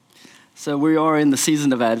So we are in the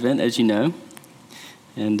season of Advent, as you know,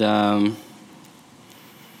 and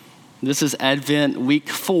this is Advent week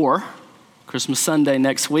 4, Christmas Sunday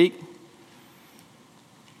next week.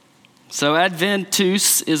 So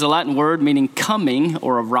Adventus is a Latin word meaning coming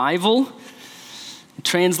or arrival. It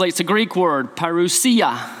translates a Greek word,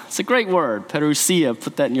 parousia. It's a great word, parousia.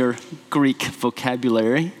 Put that in your Greek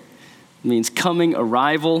vocabulary. It means coming,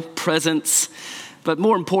 arrival, presence. But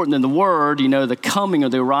more important than the word, the coming or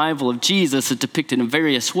the arrival of Jesus is depicted in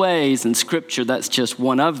various ways in Scripture. That's just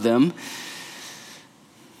one of them.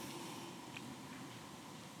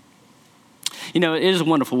 It is a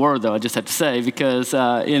wonderful word, though, I just have to say, because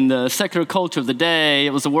in the secular culture of the day,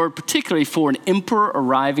 it was a word particularly for an emperor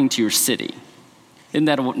arriving to your city. Isn't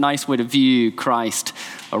that a nice way to view Christ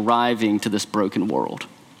arriving to this broken world?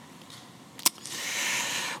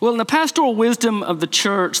 Well, in the pastoral wisdom of the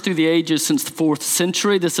church through the ages since the 4th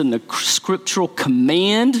century, this isn't a scriptural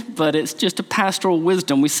command, but it's just a pastoral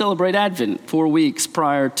wisdom. We celebrate Advent 4 weeks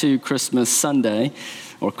prior to Christmas Sunday,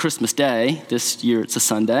 or Christmas Day. This year it's a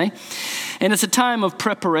Sunday. And it's a time of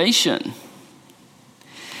preparation.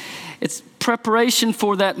 It's preparation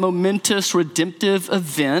for that momentous redemptive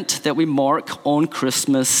event that we mark on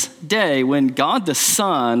Christmas Day, when God the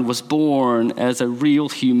Son was born as a real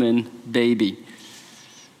human baby.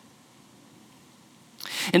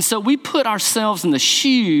 And so we put ourselves in the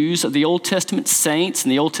shoes of the Old Testament saints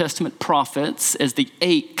and the Old Testament prophets as they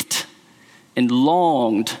ached and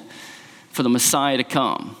longed for the Messiah to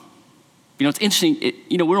come. It's interesting,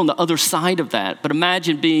 we're on the other side of that, but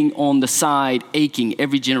imagine being on the side aching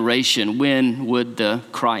every generation. When would the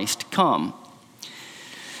Christ come?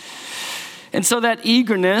 And so that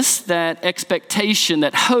eagerness, that expectation,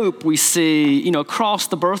 that hope we see, across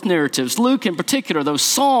the birth narratives, Luke in particular, those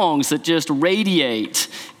songs that just radiate,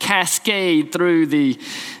 cascade through the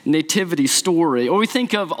nativity story. Or we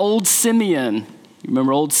think of old Simeon. You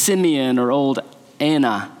remember old Simeon or old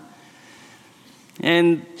Anna?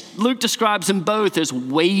 And Luke describes them both as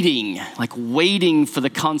waiting, like waiting for the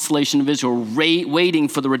consolation of Israel, waiting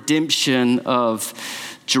for the redemption of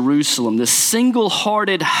Jerusalem, this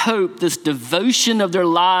single-hearted hope, this devotion of their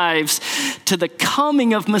lives to the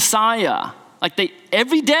coming of Messiah. Like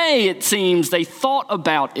every day, it seems, they thought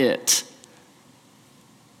about it.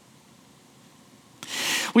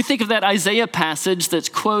 We think of that Isaiah passage that's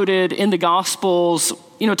quoted in the Gospels,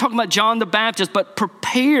 talking about John the Baptist, but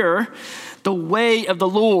prepare the way of the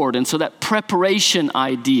Lord. And so that preparation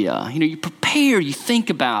idea, you prepare, you think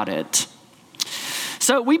about it.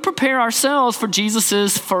 So we prepare ourselves for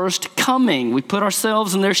Jesus' first coming. We put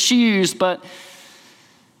ourselves in their shoes, but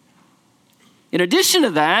in addition to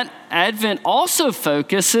that, Advent also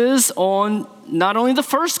focuses on not only the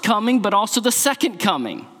first coming, but also the second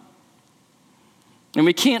coming. And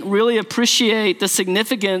we can't really appreciate the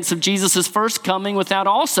significance of Jesus' first coming without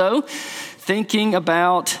also thinking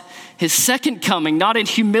about his second coming, not in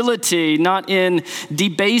humility, not in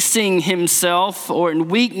debasing himself or in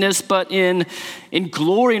weakness, but in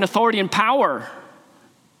glory and authority and power.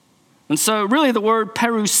 And so really the word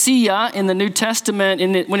parousia in the New Testament,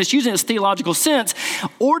 when it's used in its theological sense,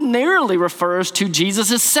 ordinarily refers to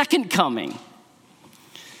Jesus' second coming.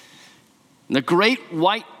 The great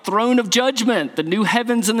white throne of judgment, the new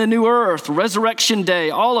heavens and the new earth, resurrection day,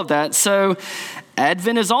 all of that. So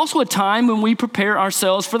Advent is also a time when we prepare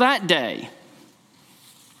ourselves for that day.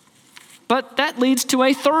 But that leads to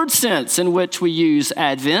a third sense in which we use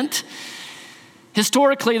Advent.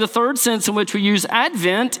 Historically, the third sense in which we use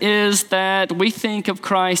Advent is that we think of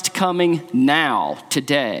Christ coming now,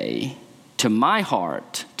 today, to my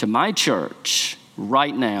heart, to my church,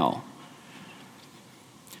 right now.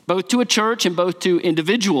 Both to a church and both to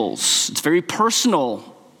individuals. It's very personal.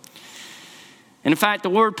 And in fact, the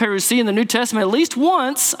word parousia in the New Testament, at least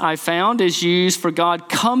once I found, is used for God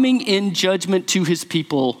coming in judgment to his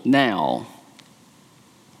people now.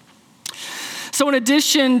 So in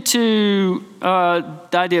addition to the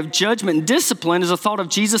idea of judgment and discipline is a thought of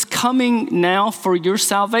Jesus coming now for your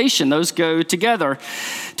salvation. Those go together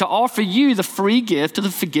to offer you the free gift of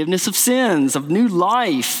the forgiveness of sins, of new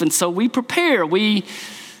life. And so we prepare. We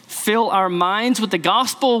fill our minds with the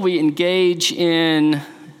gospel. We engage in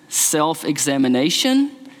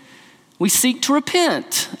self-examination. We seek to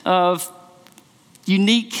repent of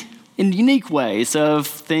unique ways of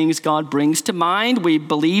things God brings to mind. We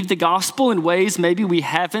believe the gospel in ways maybe we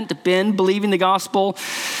haven't been believing the gospel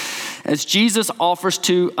as Jesus offers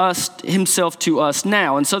to us himself to us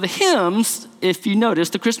now. And so the hymns, if you notice,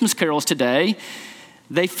 the Christmas carols today,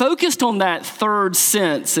 they focused on that third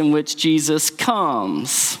sense in which Jesus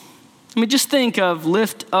comes. I mean, just think of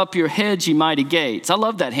 "Lift Up Your Heads, Ye Mighty Gates." I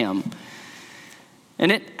love that hymn.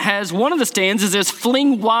 And it has one of the stanzas is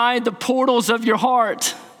fling wide the portals of your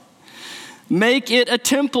heart. Make it a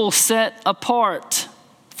temple set apart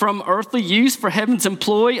from earthly use for heaven's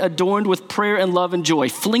employ, adorned with prayer and love and joy.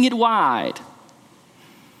 Fling it wide.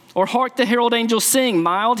 Or hark the herald angels sing,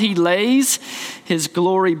 mild he lays his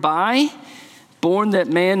glory by, born that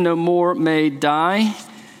man no more may die,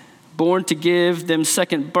 born to give them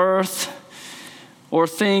second birth. Or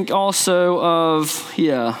think also of,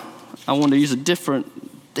 I want to use a different,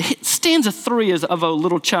 stanza 3 is of a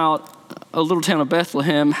little town of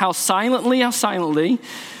Bethlehem. How silently,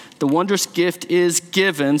 the wondrous gift is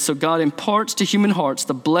given. So God imparts to human hearts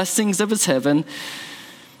the blessings of his heaven.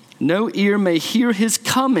 No ear may hear his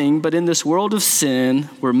coming, but in this world of sin,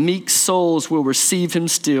 where meek souls will receive him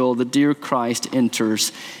still, the dear Christ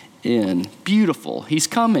enters in. Beautiful. He's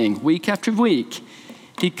coming week after week.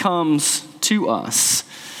 He comes to us.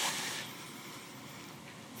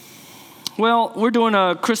 Well, we're doing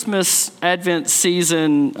a Christmas Advent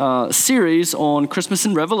season series on Christmas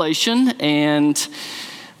and Revelation, and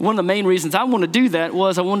one of the main reasons I want to do that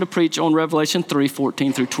was I wanted to preach on Revelation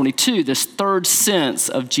 3:14 through 22, this third sense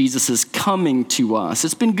of Jesus' coming to us.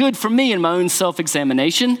 It's been good for me in my own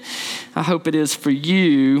self-examination. I hope it is for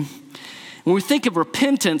you. When we think of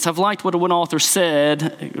repentance, I've liked what one author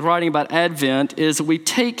said, writing about Advent, is we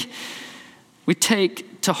take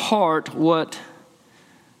to heart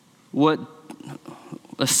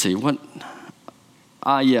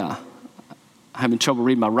I'm having trouble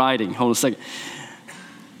reading my writing. Hold on a second.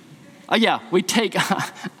 I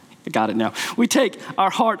got it now. We take our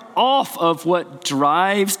heart off of what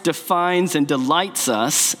drives, defines, and delights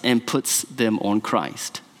us and puts them on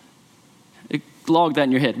Christ. Log that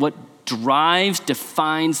in your head. What drives,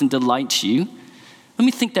 defines, and delights you? Let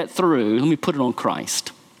me think that through. Let me put it on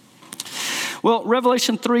Christ. Well,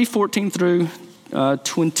 Revelation 3:14 through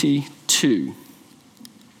 22.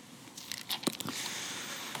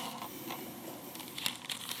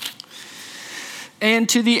 And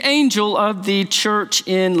to the angel of the church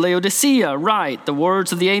in Laodicea, write the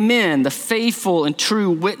words of the Amen, the faithful and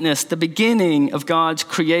true witness, the beginning of God's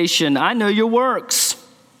creation. I know your works,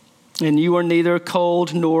 and you are neither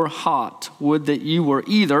cold nor hot. Would that you were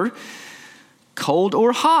either cold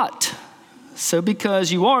or hot. So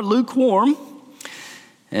because you are lukewarm,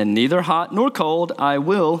 and neither hot nor cold, I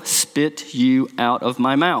will spit you out of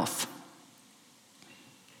my mouth.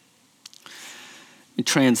 Let me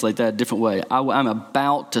translate that a different way. I'm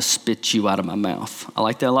about to spit you out of my mouth. I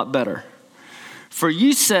like that a lot better. For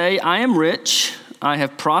you say, I am rich, I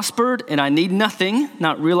have prospered, and I need nothing,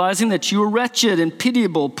 not realizing that you are wretched and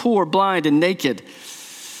pitiable, poor, blind, and naked.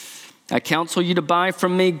 I counsel you to buy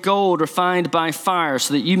from me gold refined by fire,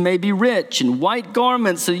 so that you may be rich, and white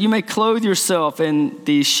garments, so that you may clothe yourself, and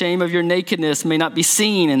the shame of your nakedness may not be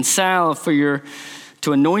seen, and salve to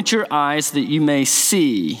anoint your eyes, so that you may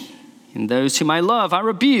see. And those whom I love, I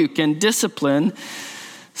rebuke and discipline.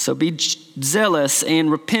 So be zealous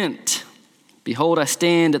and repent. Behold, I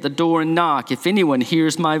stand at the door and knock. If anyone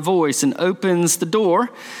hears my voice and opens the door,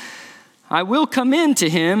 I will come in to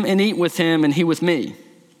him and eat with him and he with me.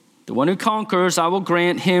 The one who conquers, I will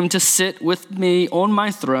grant him to sit with me on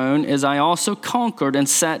my throne, as I also conquered and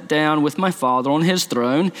sat down with my Father on his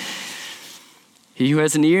throne. He who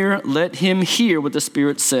has an ear, let him hear what the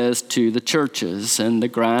Spirit says to the churches. And the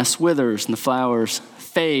grass withers and the flowers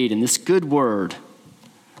fade, and this good word,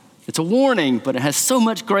 it's a warning, but it has so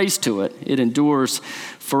much grace to it. It endures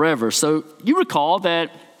forever. So you recall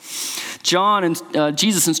that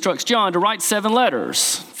Jesus instructs John to write 7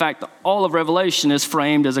 letters. In fact, all of Revelation is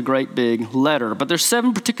framed as a great big letter. But there's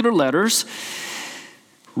 7 particular letters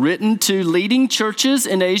written to leading churches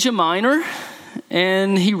in Asia Minor.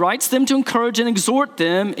 And he writes them to encourage and exhort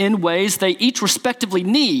them in ways they each respectively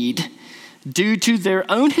need due to their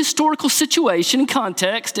own historical situation and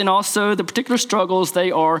context, and also the particular struggles they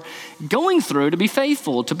are going through to be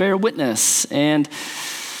faithful, to bear witness. And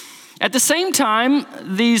at the same time,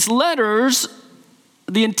 these letters,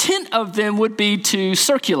 the intent of them would be to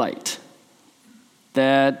circulate,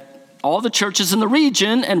 that all the churches in the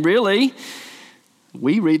region, and really,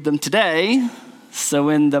 we read them today. So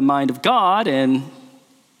in the mind of God, and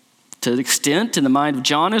to the extent in the mind of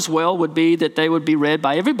John as well, would be that they would be read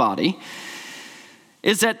by everybody,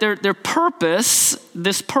 is that their purpose,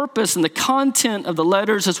 this purpose and the content of the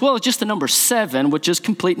letters, as well as just the number 7, which is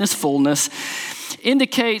completeness, fullness,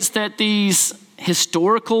 indicates that these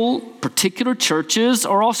historical particular churches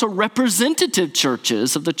are also representative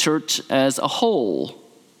churches of the church as a whole,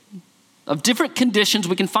 of different conditions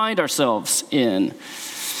we can find ourselves in.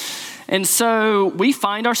 And so we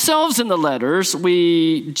find ourselves in the letters.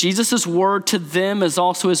 Jesus' word to them is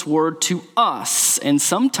also his word to us. And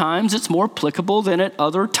sometimes it's more applicable than at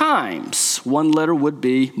other times. One letter would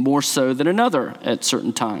be more so than another at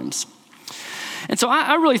certain times. And so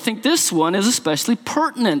I really think this one is especially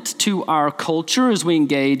pertinent to our culture as we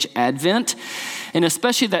engage Advent, and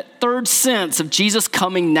especially that third sense of Jesus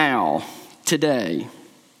coming now, today.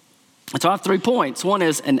 And so I have 3 points. One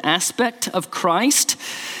is an aspect of Christ.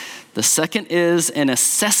 The second is an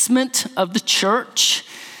assessment of the church.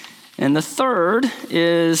 And the third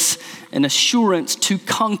is an assurance to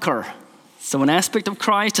conquer. So an aspect of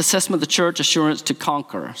Christ, assessment of the church, assurance to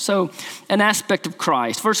conquer. So an aspect of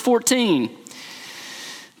Christ. Verse 14,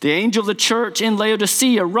 the angel of the church in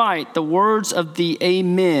Laodicea write the words of the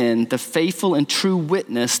Amen, the faithful and true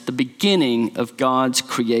witness, the beginning of God's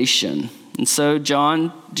creation. And so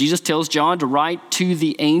Jesus tells John to write to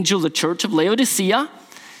the angel of the church of Laodicea.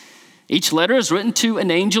 Each letter is written to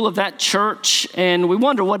an angel of that church, and we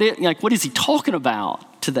wonder what is he talking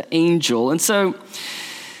about to the angel? And so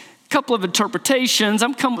a couple of interpretations.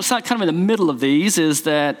 I'm kind of in the middle of these, is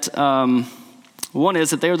that one is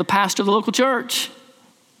that they are the pastor of the local church.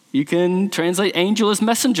 You can translate angel as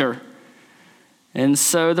messenger. And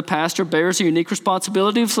so the pastor bears a unique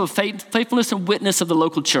responsibility for faithfulness and witness of the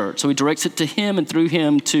local church. So he directs it to him and through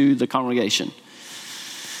him to the congregation.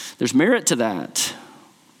 There's merit to that.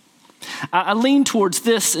 I lean towards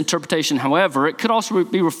this interpretation, however. It could also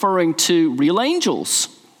be referring to real angels.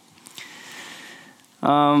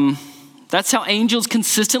 That's how angels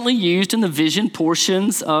consistently used in the vision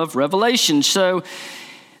portions of Revelation. So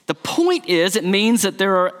the point is, it means that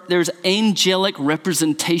there's angelic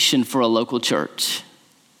representation for a local church.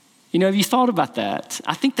 Have you thought about that?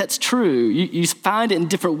 I think that's true. You find it in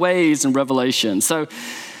different ways in Revelation. So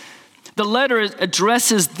the letter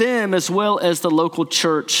addresses them as well as the local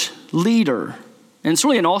church leader. And it's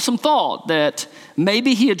really an awesome thought that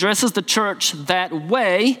maybe he addresses the church that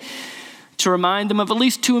way to remind them of at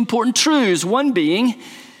least 2 important truths. One being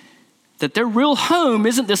that their real home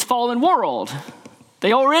isn't this fallen world.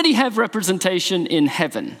 They already have representation in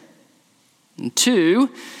heaven. And 2,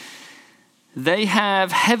 they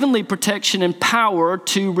have heavenly protection and power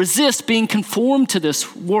to resist being conformed to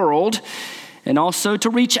this world and also to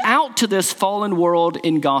reach out to this fallen world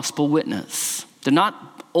in gospel witness. They're not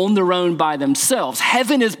on their own by themselves.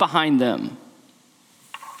 Heaven is behind them.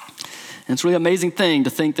 And it's a really amazing thing to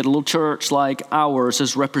think that a little church like ours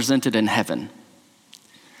is represented in heaven.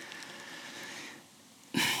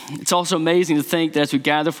 It's also amazing to think that as we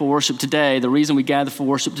gather for worship today, the reason we gather for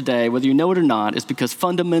worship today, whether you know it or not, is because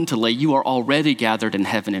fundamentally you are already gathered in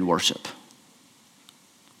heaven in worship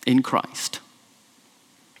in Christ.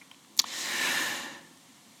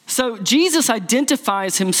 So Jesus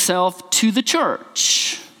identifies himself to the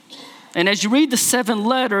church. And as you read the 7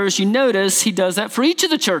 letters, you notice he does that for each of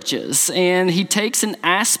the churches. And he takes an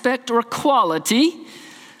aspect or a quality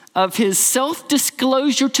of his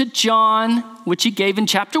self-disclosure to John, which he gave in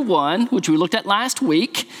chapter 1, which we looked at last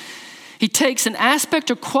week. He takes an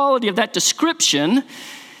aspect or quality of that description,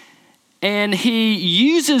 and he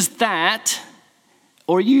uses that,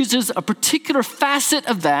 or uses a particular facet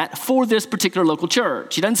of that for this particular local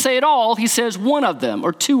church. He doesn't say it all. He says one of them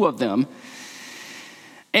or 2 of them.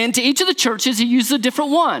 And to each of the churches, he uses a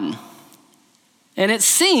different one. And it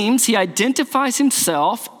seems he identifies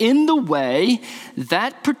himself in the way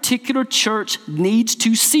that particular church needs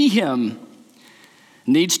to see him,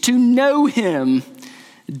 needs to know him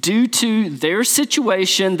due to their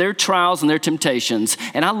situation, their trials, and their temptations.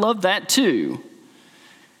 And I love that too.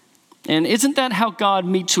 And isn't that how God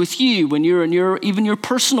meets with you when you're in your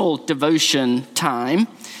personal devotion time?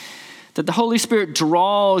 That the Holy Spirit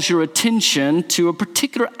draws your attention to a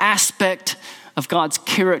particular aspect of God's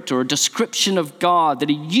character, a description of God that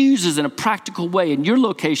he uses in a practical way in your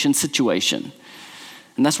location situation.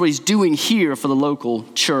 And that's what he's doing here for the local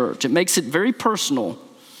church. It makes it very personal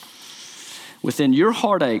within your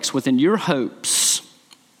heartaches, within your hopes.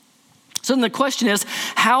 So then the question is,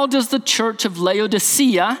 how does the church of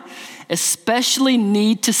Laodicea especially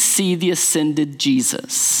need to see the ascended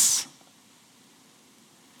Jesus?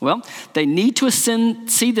 Well, they need to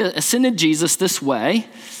see the ascended Jesus this way.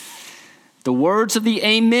 The words of the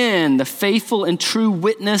Amen, the faithful and true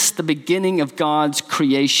witness, the beginning of God's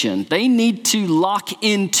creation. They need to lock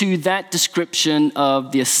into that description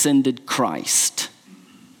of the ascended Christ.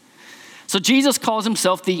 So Jesus calls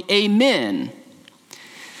himself the Amen.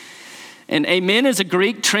 And Amen is a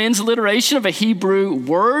Greek transliteration of a Hebrew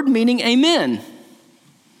word meaning amen.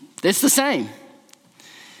 It's the same.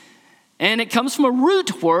 And it comes from a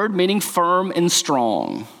root word meaning firm and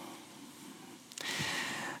strong.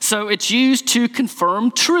 So it's used to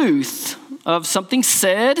confirm truth of something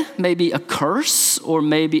said, maybe a curse or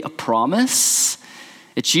maybe a promise.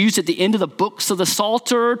 It's used at the end of the books of the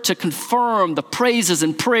Psalter to confirm the praises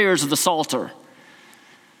and prayers of the Psalter.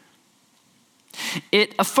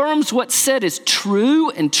 It affirms what's said is true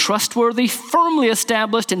and trustworthy, firmly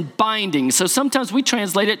established and binding. So sometimes we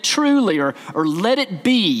translate it truly or let it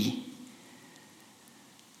be.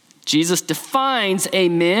 Jesus defines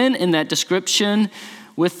amen in that description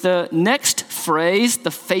with the next phrase,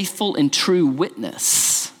 the faithful and true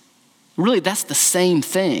witness. Really, that's the same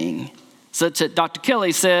thing. So Dr.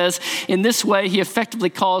 Kelly says, in this way, he effectively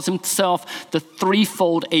calls himself the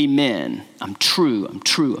threefold amen. I'm true, I'm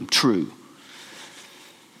true, I'm true.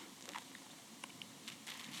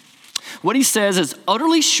 What he says is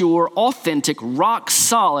utterly sure, authentic, rock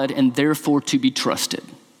solid, and therefore to be trusted.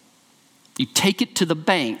 You take it to the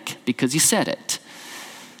bank because he said it.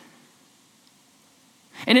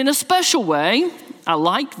 And in a special way, I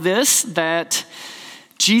like this, that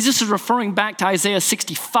Jesus is referring back to Isaiah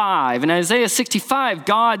 65. In Isaiah 65,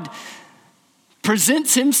 God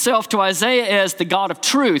presents himself to Isaiah as the God of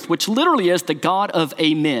truth, which literally is the God of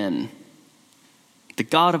amen. The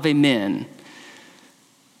God of amen.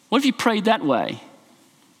 What if you prayed that way?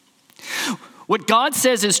 What God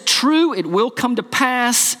says is true, it will come to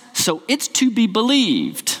pass, so it's to be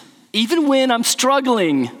believed, even when I'm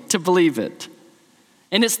struggling to believe it.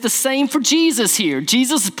 And it's the same for Jesus here.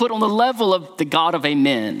 Jesus is put on the level of the God of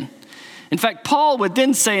amen. In fact, Paul would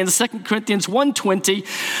then say in 2 Corinthians 1:20,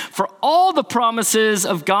 for all the promises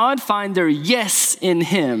of God find their yes in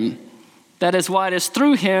him. That is why it is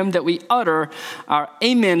through him that we utter our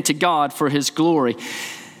amen to God for his glory.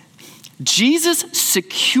 Jesus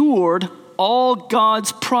secured all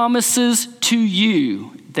God's promises to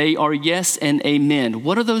you. They are yes and amen.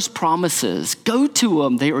 What are those promises? Go to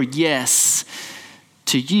them. They are yes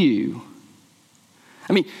to you.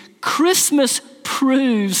 I mean, Christmas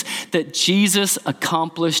proves that Jesus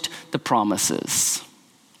accomplished the promises.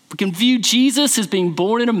 We can view Jesus as being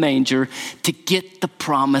born in a manger to get the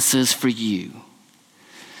promises for you.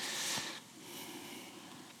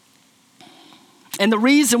 And the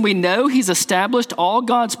reason we know he's established all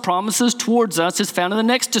God's promises towards us is found in the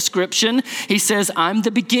next description. He says, I'm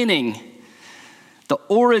the beginning, the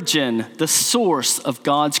origin, the source of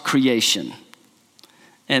God's creation.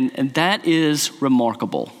 And that is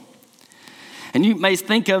remarkable. And you may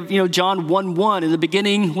think of, John 1:1, in the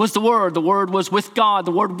beginning was the Word was with God,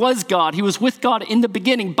 the Word was God. He was with God in the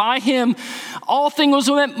beginning. By him, all things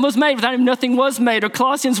was made. Without him, nothing was made. Or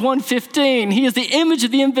Colossians 1:15, he is the image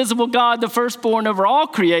of the invisible God, the firstborn over all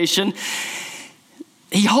creation.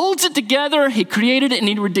 He holds it together, he created it, and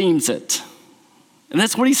he redeems it. And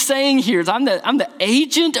that's what he's saying here, is I'm the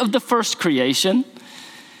agent of the first creation,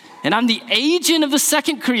 and I'm the agent of the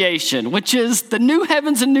second creation, which is the new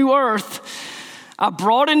heavens and new earth. I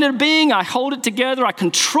brought it into being, I hold it together, I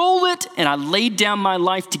control it, and I laid down my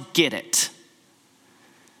life to get it.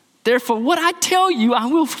 Therefore, what I tell you, I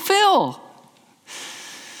will fulfill.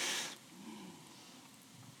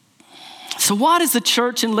 So why does the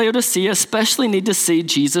church in Laodicea especially need to see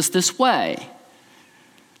Jesus this way?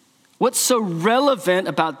 What's so relevant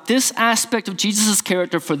about this aspect of Jesus'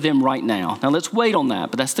 character for them right now? Now let's wait on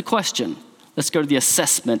that, but that's the question. Let's go to the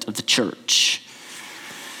assessment of the church.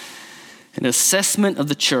 An assessment of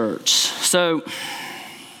the church. So,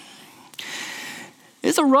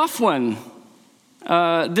 it's a rough one.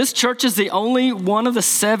 This church is the only one of the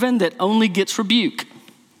 7 that only gets rebuke.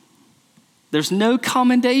 There's no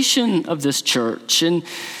commendation of this church. And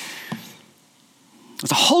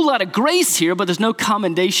there's a whole lot of grace here, but there's no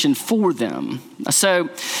commendation for them. So,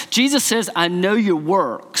 Jesus says, I know your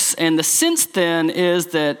works. And the sense then is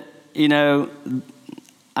that,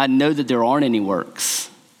 I know that there aren't any works.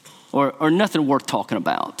 Or nothing worth talking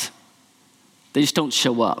about. They just don't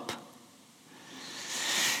show up.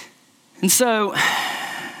 And so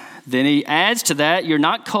then he adds to that, you're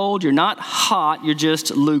not cold, you're not hot, you're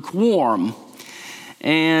just lukewarm.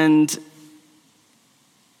 And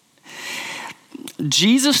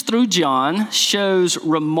Jesus, through John, shows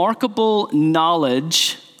remarkable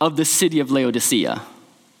knowledge of the city of Laodicea.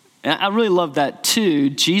 And I really love that too.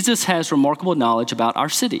 Jesus has remarkable knowledge about our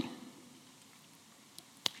city.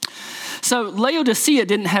 So Laodicea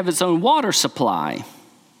didn't have its own water supply.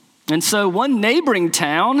 And so one neighboring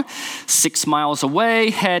town, 6 miles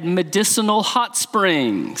away, had medicinal hot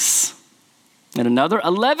springs. And another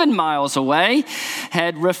 11 miles away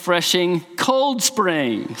had refreshing cold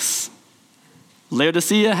springs.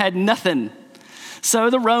 Laodicea had nothing.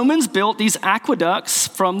 So the Romans built these aqueducts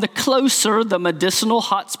from the medicinal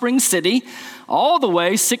hot spring city, all the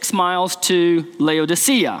way 6 miles to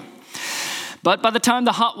Laodicea. But by the time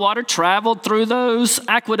the hot water traveled through those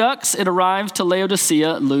aqueducts, it arrived to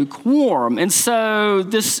Laodicea lukewarm. And so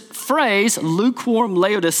this phrase, lukewarm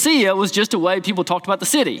Laodicea, was just a way people talked about the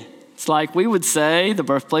city. It's like we would say the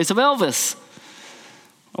birthplace of Elvis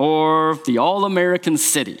or the all-American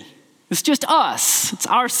city. It's just us. It's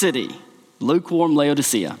our city, lukewarm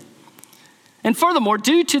Laodicea. And furthermore,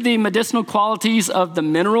 due to the medicinal qualities of the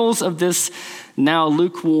minerals of this now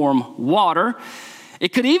lukewarm water,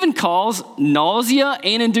 it could even cause nausea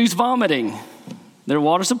and induce vomiting. Their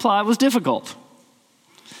water supply was difficult.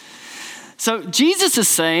 So Jesus is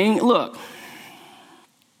saying, look,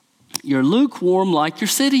 you're lukewarm like your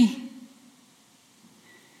city.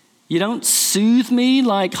 You don't soothe me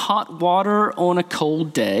like hot water on a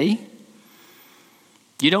cold day.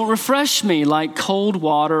 You don't refresh me like cold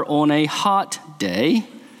water on a hot day.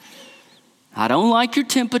 I don't like your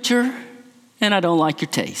temperature, and I don't like your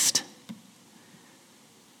taste.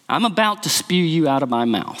 I'm about to spew you out of my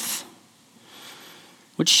mouth,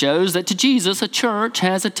 which shows that to Jesus, a church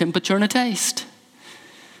has a temperature and a taste.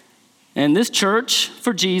 And this church,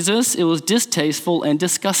 for Jesus, it was distasteful and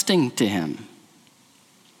disgusting to him.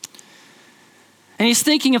 And he's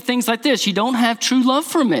thinking of things like this. You don't have true love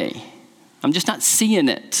for me. I'm just not seeing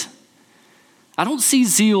it. I don't see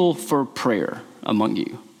zeal for prayer among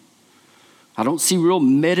you. I don't see real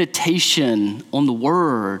meditation on the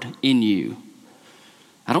word in you.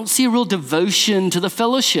 I don't see a real devotion to the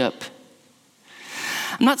fellowship.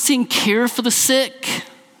 I'm not seeing care for the sick.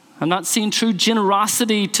 I'm not seeing true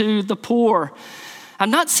generosity to the poor. I'm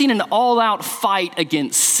not seeing an all-out fight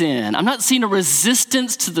against sin. I'm not seeing a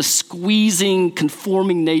resistance to the squeezing,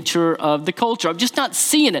 conforming nature of the culture. I'm just not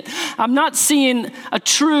seeing it. I'm not seeing a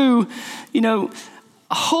true,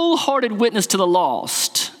 wholehearted witness to the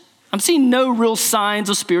lost. I'm seeing no real signs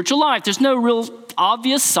of spiritual life. There's no real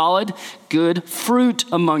obvious, solid, good fruit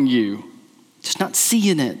among you. Just not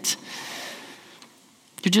seeing it.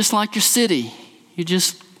 You're just like your city. You're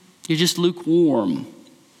just lukewarm.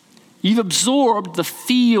 You've absorbed the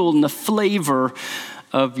feel and the flavor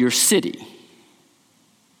of your city.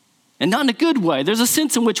 And not in a good way. There's a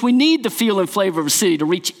sense in which we need the feel and flavor of a city to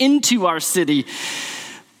reach into our city.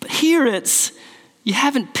 But here it's, you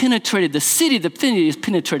haven't penetrated the city has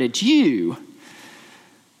penetrated you.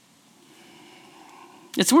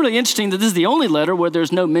 It's really interesting that this is the only letter where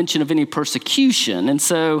there's no mention of any persecution. And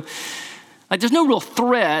so, there's no real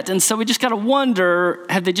threat. And so we just got to wonder,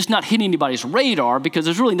 have they just not hit anybody's radar? Because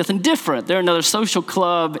there's really nothing different. They're another social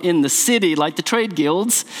club in the city, like the trade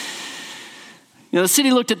guilds. The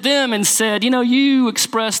city looked at them and said, you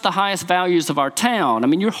express the highest values of our town. I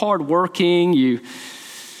mean, you're hardworking. You're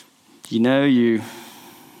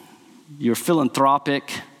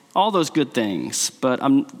philanthropic. All those good things. But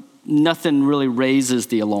nothing really raises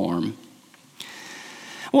the alarm.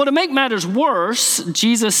 Well, to make matters worse,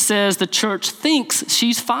 Jesus says the church thinks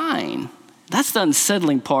she's fine. That's the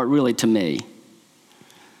unsettling part, really, to me.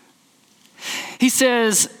 He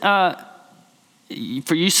says, for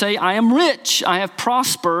you say, I am rich, I have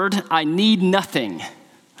prospered, I need nothing.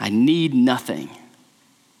 I need nothing.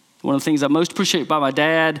 One of the things I most appreciate by my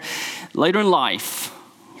dad later in life,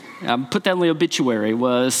 I put that in the obituary,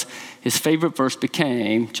 was his favorite verse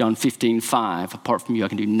became John 15:5. Apart from you, I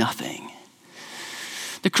can do nothing.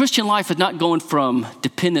 The Christian life is not going from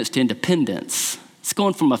dependence to independence. It's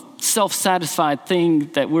going from a self-satisfied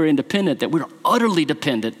thing that we're independent, that we're utterly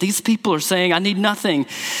dependent. These people are saying, I need nothing.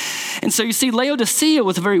 And so you see, Laodicea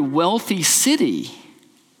was a very wealthy city.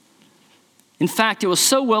 In fact, it was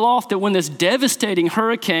so well off that when this devastating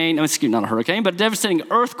a devastating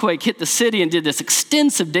earthquake hit the city and did this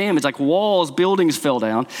extensive damage, like walls, buildings fell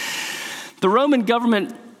down, the Roman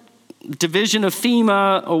government division of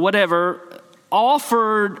FEMA or whatever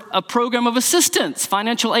offered a program of assistance,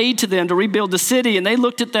 financial aid to them to rebuild the city. And they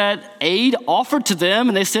looked at that aid offered to them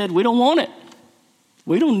and they said, we don't want it.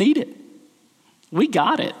 We don't need it. We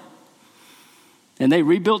got it. And they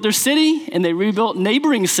rebuilt their city and they rebuilt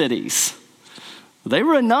neighboring cities. They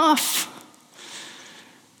were enough.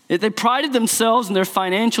 They prided themselves in their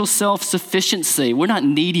financial self-sufficiency. We're not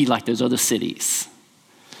needy like those other cities.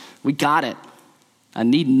 We got it. I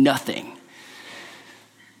need nothing.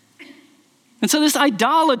 And so this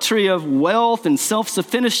idolatry of wealth and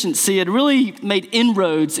self-sufficiency had really made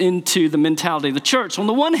inroads into the mentality of the church. On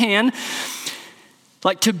the one hand,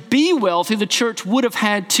 to be wealthy, the church would have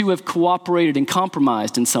had to have cooperated and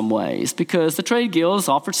compromised in some ways because the trade guilds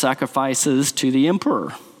offered sacrifices to the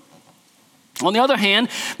emperor. On the other hand,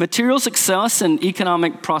 material success and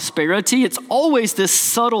economic prosperity, it's always this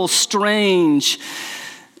subtle, strange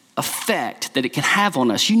effect that it can have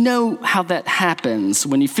on us. You know how that happens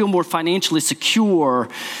when you feel more financially secure,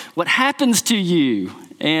 what happens to you,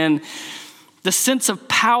 and the sense of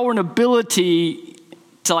power and ability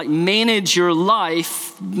to manage your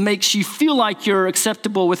life makes you feel like you're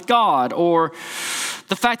acceptable with God, or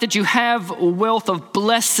the fact that you have a wealth of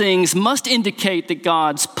blessings must indicate that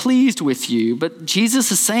God's pleased with you. But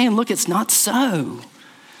Jesus is saying, look, it's not so.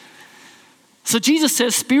 So Jesus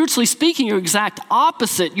says, spiritually speaking, you're exact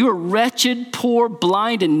opposite. You're wretched, poor,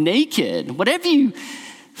 blind, and naked. Whatever you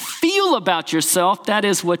feel about yourself, that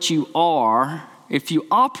is what you are. If you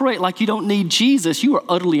operate like you don't need Jesus, you are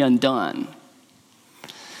utterly undone.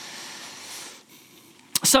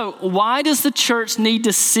 So why does the church need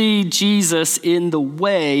to see Jesus in the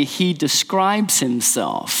way he describes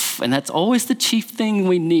himself? And that's always the chief thing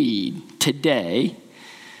we need today.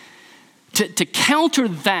 To counter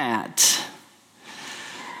that,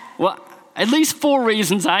 well, at least 4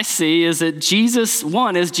 reasons I see is that Jesus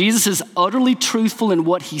is utterly truthful in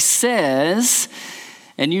what he says,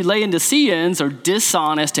 and you Laodiceans are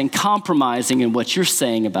dishonest and compromising in what you're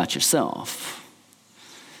saying about yourself.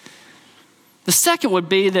 The second would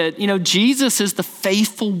be that, Jesus is the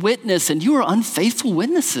faithful witness, and you are unfaithful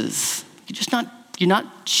witnesses. You're not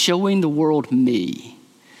showing the world me.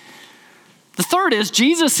 The third is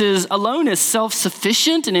Jesus is alone is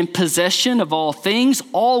self-sufficient and in possession of all things.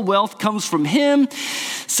 All wealth comes from him.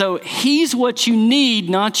 So he's what you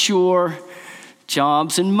need, not your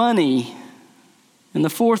jobs and money. And the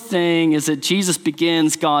fourth thing is that Jesus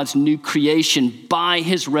begins God's new creation by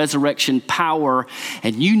his resurrection power,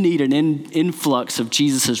 and you need an influx of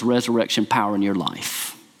Jesus' resurrection power in your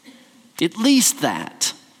life. At least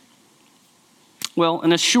that. Well,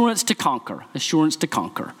 an assurance to conquer.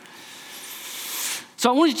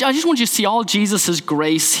 So I just want you to see all Jesus'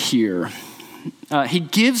 grace here. He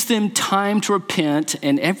gives them time to repent,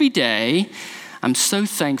 and every day, I'm so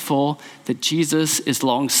thankful that Jesus is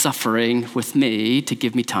long-suffering with me to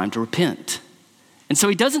give me time to repent. And so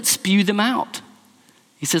he doesn't spew them out.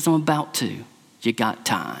 He says, I'm about to. You got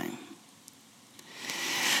time.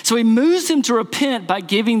 So he moves them to repent by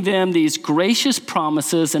giving them these gracious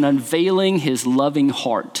promises and unveiling his loving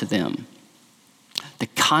heart to them. The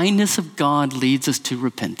kindness of God leads us to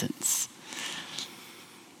repentance.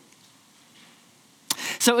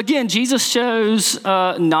 So again, Jesus shows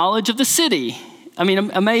knowledge of the city. I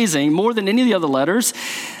mean, amazing. More than any of the other letters,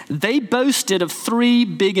 they boasted of 3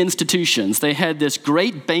 big institutions. They had this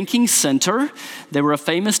great banking center. They were a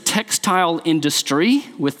famous textile industry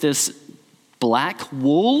with this black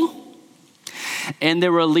wool. And they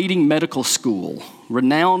were a leading medical school,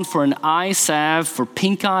 renowned for an eye salve for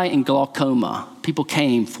pink eye and glaucoma. People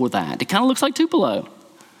came for that. It kind of looks like Tupelo,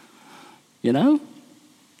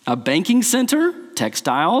 A banking center,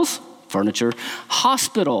 textiles, furniture,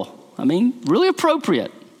 hospital. I mean, really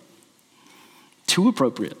appropriate. Too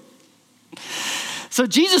appropriate. So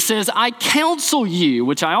Jesus says, I counsel you,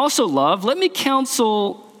 which I also love. Let me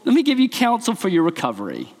give you counsel for your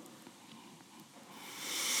recovery.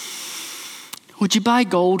 Would you buy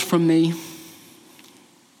gold from me?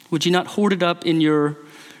 Would you not hoard it up in your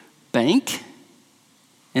bank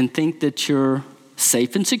and think that you're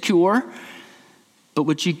safe and secure? But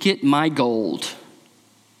would you get my gold?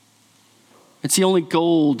 It's the only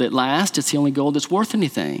gold that lasts. It's the only gold that's worth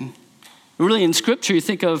anything. Really, in Scripture, you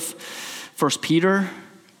think of 1 Peter.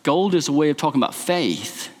 Gold is a way of talking about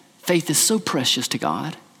faith. Faith is so precious to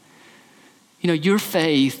God. Your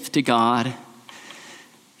faith to God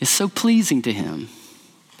is so pleasing to him.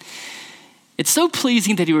 It's so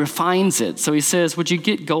pleasing that he refines it. So he says, would you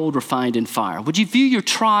get gold refined in fire? Would you view your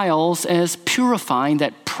trials as purifying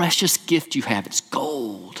that precious gift you have? It's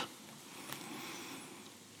gold.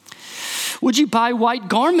 Would you buy white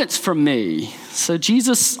garments from me? So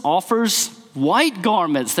Jesus offers white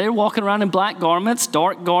garments. They're walking around in black garments,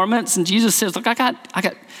 dark garments. And Jesus says, look, I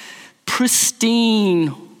got pristine,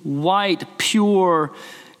 white, pure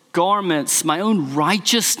garments, my own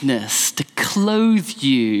righteousness to clothe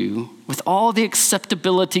you with all the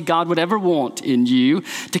acceptability God would ever want in you,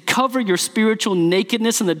 to cover your spiritual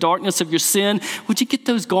nakedness and the darkness of your sin. Would you get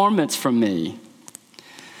those garments from me?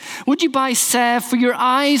 Would you buy salve for your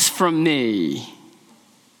eyes from me?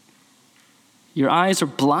 Your eyes are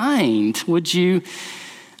blind.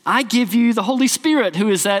 I give you the Holy Spirit, who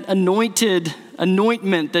is that ointment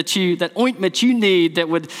you need that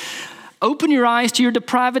would open your eyes to your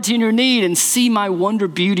depravity and your need and see my wonder,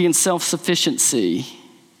 beauty, and self-sufficiency.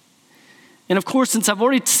 And of course, since I've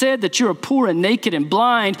already said that you're poor and naked and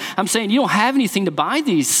blind, I'm saying you don't have anything to buy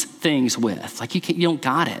these things with. You don't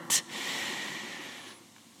got it.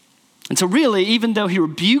 And so really, even though he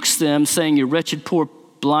rebukes them, saying you're wretched, poor,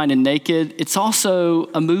 blind and naked, it's also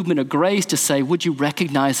a movement of grace to say, would you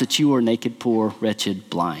recognize that you are naked, poor, wretched,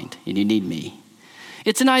 blind, and you need me?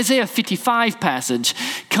 It's an Isaiah 55 passage.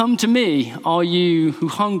 Come to me, all you who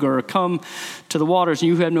hunger, come to the waters, and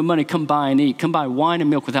you who have no money, come buy and eat. Come buy wine and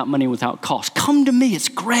milk without money and without cost. Come to me, it's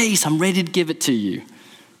grace. I'm ready to give it to you.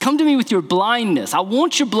 Come to me with your blindness. I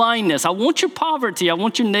want your blindness. I want your poverty. I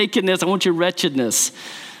want your nakedness. I want your wretchedness.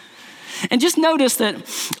 And just notice that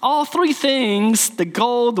all three things, the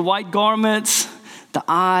gold, the white garments, the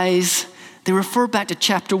eyes, they refer back to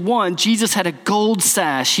chapter 1. Jesus had a gold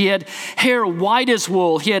sash. He had hair white as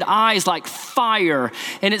wool. He had eyes like fire.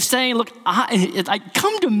 And it's saying, look,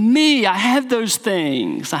 come to me. I have those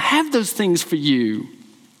things. I have those things for you.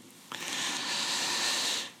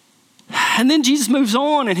 And then Jesus moves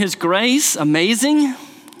on in his grace. Amazing.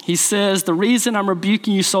 He says, the reason I'm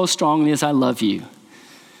rebuking you so strongly is I love you.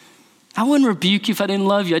 I wouldn't rebuke you if I didn't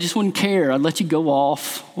love you. I just wouldn't care. I'd let you go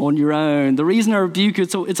off on your own. The reason I rebuke you,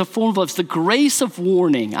 it's a form of love. It's the grace of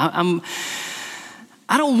warning. I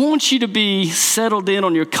don't want you to be settled in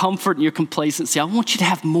on your comfort and your complacency. I want you to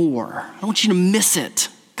have more. I don't want you to miss it.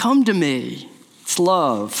 Come to me. It's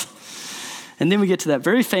love. And then we get to that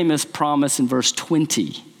very famous promise in verse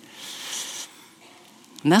 20.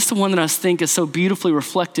 And that's the one that I think is so beautifully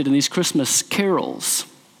reflected in these Christmas carols.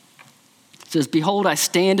 It says, behold, I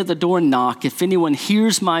stand at the door and knock. If anyone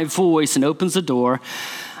hears my voice and opens the door,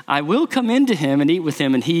 I will come into him and eat with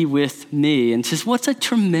him and he with me. And just what's a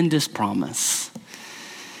tremendous promise.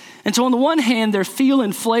 And so on the one hand, their feel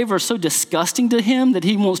and flavor are so disgusting to him that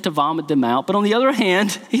he wants to vomit them out. But on the other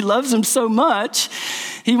hand, he loves them so much,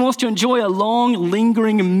 he wants to enjoy a long,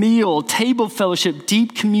 lingering meal, table fellowship,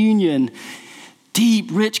 deep communion, deep,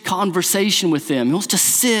 rich conversation with them. He wants to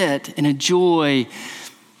sit and enjoy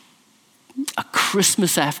a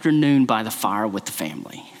Christmas afternoon by the fire with the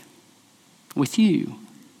family, with you.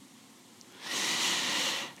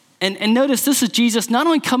 And notice this is Jesus not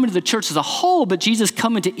only coming to the church as a whole, but Jesus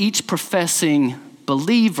coming to each professing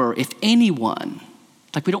believer, if anyone.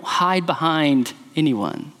 Like we don't hide behind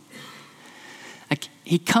anyone. Like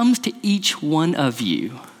he comes to each one of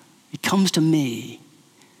you. He comes to me.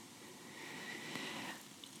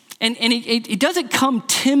 And he doesn't come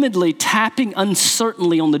timidly tapping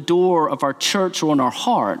uncertainly on the door of our church or on our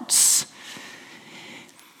hearts.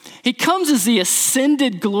 He comes as the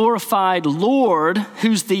ascended, glorified Lord,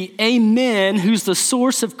 who's the Amen, who's the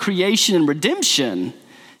source of creation and redemption.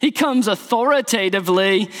 He comes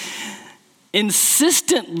authoritatively,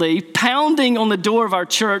 insistently pounding on the door of our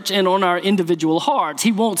church and on our individual hearts.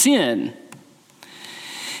 He wants in.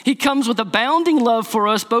 He comes with abounding love for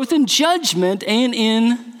us, both in judgment and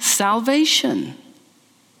in salvation,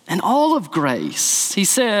 and all of grace. He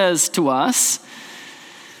says to us,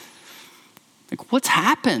 like, what's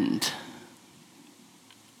happened?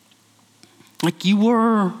 Like you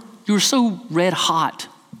were so red hot.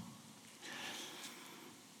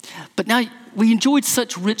 But now we enjoyed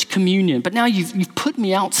such rich communion, but now you've put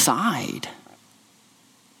me outside.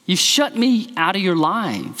 You've shut me out of your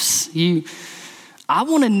lives. I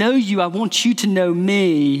want to know you. I want you to know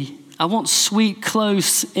me. I want sweet,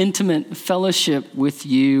 close, intimate fellowship with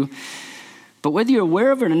you. But whether you're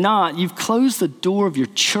aware of it or not, you've closed the door of your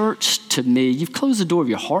church to me. You've closed the door of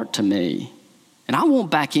your heart to me. And I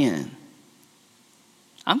want back in.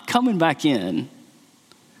 I'm coming back in.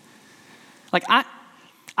 Like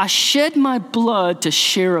I shed my blood to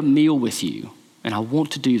share a meal with you. And I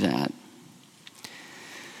want to do that.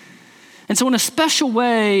 And so in a special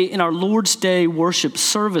way, in our Lord's Day worship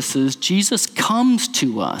services, Jesus comes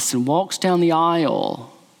to us and walks down the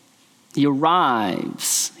aisle. He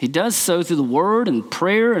arrives. He does so through the word and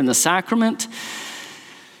prayer and the sacrament.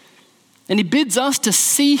 And he bids us to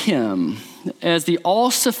see him as the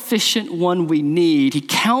all-sufficient one we need. He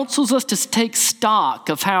counsels us to take stock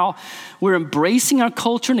of how we're embracing our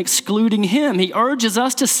culture and excluding him. He urges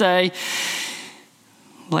us to say,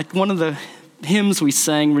 like one of the hymns we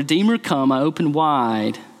sang, Redeemer come, I open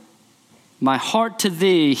wide. My heart to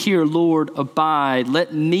thee, here, Lord, abide.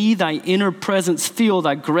 Let me thy inner presence feel,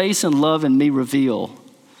 thy grace and love in me reveal.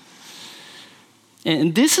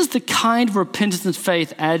 And this is the kind of repentance and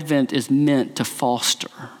faith Advent is meant to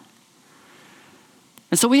foster.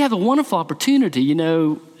 And so we have a wonderful opportunity,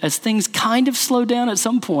 as things kind of slow down at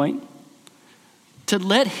some point, to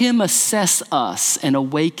let him assess us and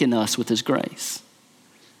awaken us with his grace.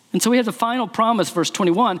 And so we have the final promise, verse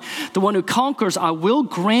 21, the one who conquers, I will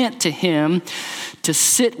grant to him to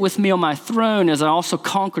sit with me on my throne as I also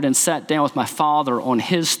conquered and sat down with my Father on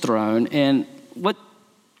his throne. And what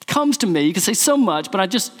comes to me, you can say so much, but I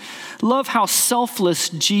just love how selfless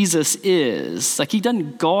Jesus is. Like he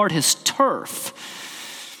doesn't guard his turf.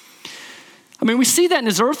 I mean, we see that in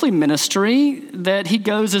his earthly ministry, that he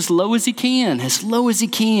goes as low as he can.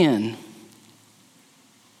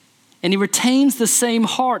 And he retains the same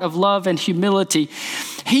heart of love and humility.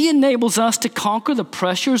 He enables us to conquer the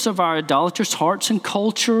pressures of our idolatrous hearts and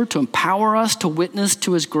culture, to empower us to witness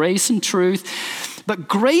to his grace and truth. But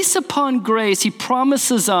grace upon grace, he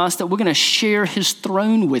promises us that we're going to share his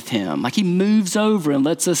throne with him. Like he moves over and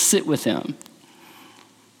lets us sit with him.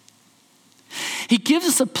 He gives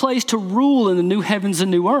us a place to rule in the new heavens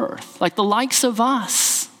and new earth, like the likes of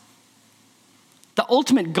us. The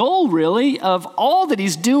ultimate goal, really, of all that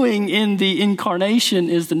he's doing in the incarnation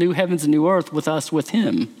is the new heavens and new earth with us, with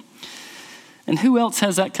him. And who else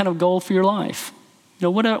has that kind of goal for your life?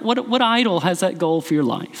 You know, what idol has that goal for your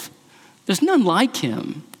life? There's none like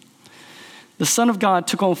him. The Son of God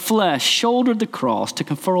took on flesh, shouldered the cross to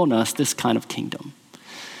confer on us this kind of kingdom.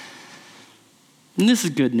 And this is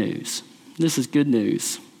good news. This is good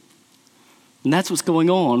news. And that's what's going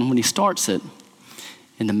on when he starts it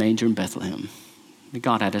in the manger in Bethlehem. May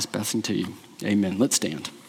God add his blessing to you. Amen. Let's stand.